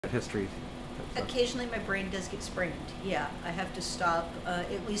history. Occasionally my brain does get sprained. Yeah, I have to stop.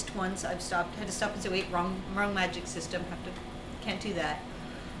 At least once I've stopped. Had to stop and say, wait, wrong magic system. Can't do that.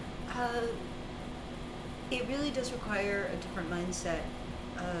 It really does require a different mindset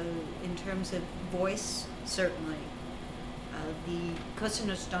in terms of voice, certainly. The Cosa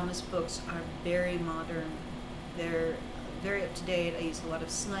Nostradamus books are very modern. They're very up to date. I use a lot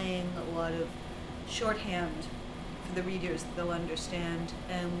of slang, a lot of shorthand for the readers that they'll understand.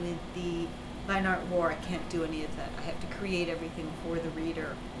 And with the Fine Art War, I can't do any of that. I have to create everything for the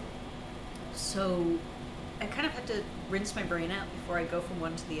reader. So I kind of have to rinse my brain out before I go from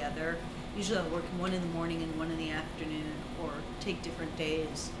one to the other. Usually I'll work one in the morning and one in the afternoon, or take different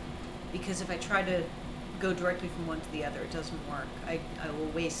days, because if I try to go directly from one to the other, it doesn't work. I will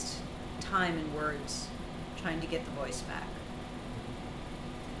waste time and words trying to get the voice back.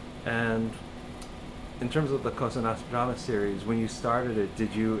 And in terms of the Cosa Nostradamus series, when you started it,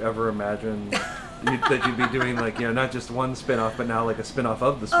 did you ever imagine that you'd be doing, like, you know, not just one spin-off, but now like a spin-off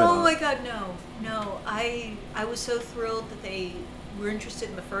of the spin-off? Oh my God, no. I was so thrilled that they were interested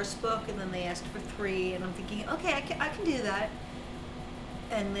in the first book, and then they asked for 3, and I'm thinking, okay, I can do that.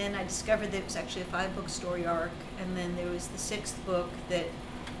 And then I discovered that it was actually a 5-book story arc, and then there was the 6th book that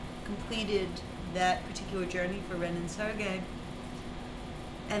completed that particular journey for Ren and Sergei.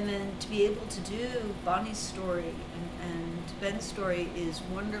 And then to be able to do Bonnie's story and Ben's story is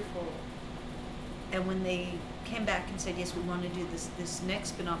wonderful. And when they came back and said, yes, we want to do this next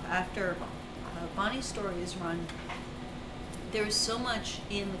spin-off after Bonnie's story is run, there is so much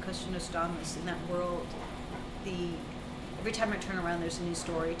in the Cosa Nostradamus, in that world. Every time I turn around, there's a new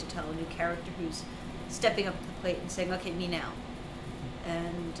story to tell, a new character who's stepping up to the plate and saying, okay, me now.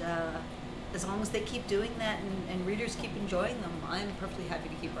 And as long as they keep doing that and readers keep enjoying them, I'm perfectly happy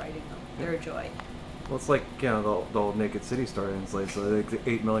to keep writing them. They're a joy. Well, it's like, you know, the old Naked City story, and it's like, so like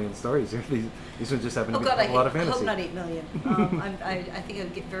 8 million stories here. These ones just happen to be a lot of fantasy. I hope not 8 million. I think I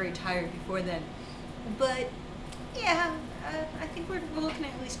would get very tired before then. But yeah, I think we're looking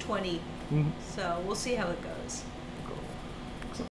at least 20. Mm-hmm. So we'll see how it goes.